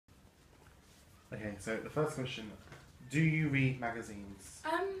Okay, so the first question, do you read magazines?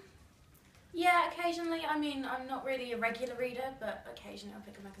 Yeah, occasionally. I mean, I'm not really a regular reader, but occasionally I'll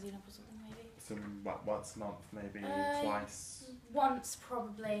pick a magazine up or something, maybe. So once a month, maybe twice? Once,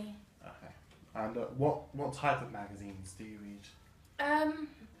 probably. Okay. And what type of magazines do you read?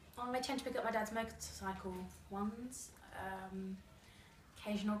 I tend to pick up my dad's motorcycle ones,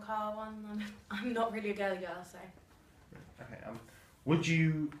 occasional car one. I'm not really a girly girl, so. Okay. Would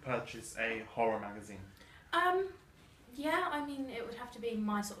you purchase a horror magazine? Yeah, I mean, it would have to be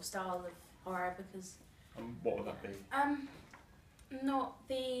my sort of style of horror because. What would that be? Not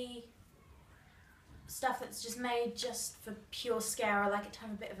the stuff that's just made just for pure scare. I like it to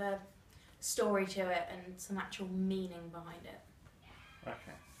have a bit of a story to it and some actual meaning behind it.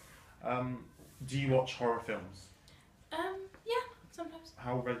 Okay. Do you watch horror films? Yeah, sometimes.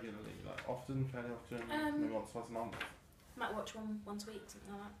 How regularly? Like often, fairly often? Maybe once, twice a month? Might watch one once a week,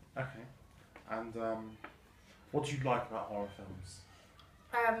 something like that. Okay. And what do you like about horror films?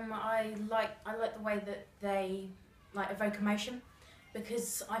 I like the way that they evoke emotion,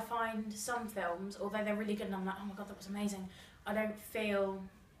 because I find some films, although they're really good and I'm like, oh my god, that was amazing, I don't feel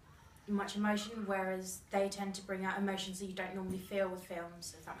much emotion, whereas they tend to bring out emotions that you don't normally feel with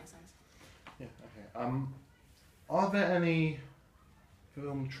films, if that makes sense. Yeah, okay. Are there any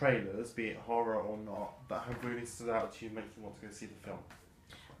film trailers, be it horror or not, that have really stood out to you and make you want to go see the film?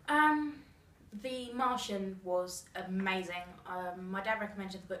 The Martian was amazing. My dad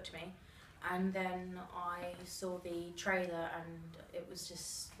recommended the book to me, and then I saw the trailer and it was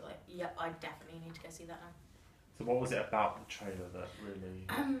just like, yeah, I definitely need to go see that now. So what was it about the trailer that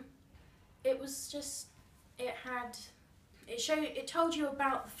really... It was just, it told you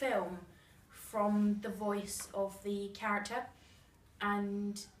about the film from the voice of the character,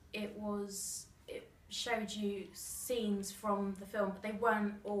 and it showed you scenes from the film, but they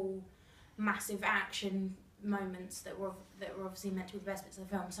weren't all massive action moments that were obviously meant to be the best bits of the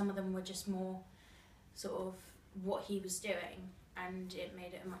film. Some of them were just more sort of what he was doing, and it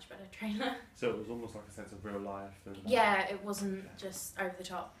made it a much better trailer. So it was almost like a sense of real life. And yeah, it wasn't just over the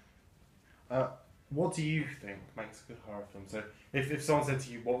top. What do you think makes a good horror film? So if someone said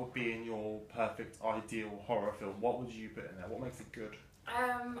to you, what would be in your perfect ideal horror film, what would you put in there? What makes it good?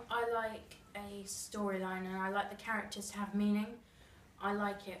 I like a storyline, and I like the characters to have meaning. I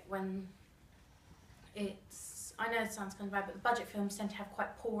like it when I know it sounds kind of bad, but the budget films tend to have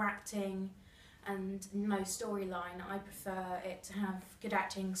quite poor acting and no storyline. I prefer it to have good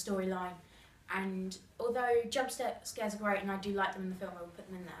acting, storyline, and although jump scares are great and I do like them in the film, I would put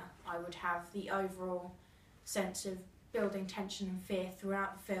them in there, I would have the overall sense of building tension and fear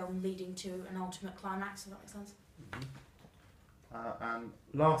throughout the film, leading to an ultimate climax, if that makes sense. Mm-hmm. And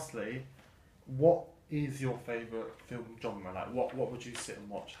lastly, what is your favourite film genre? Like, what would you sit and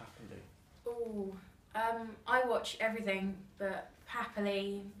watch happily? Ooh, I watch everything, but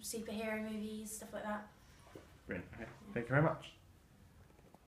happily superhero movies, stuff like that. Brilliant. Okay. Thank you very much.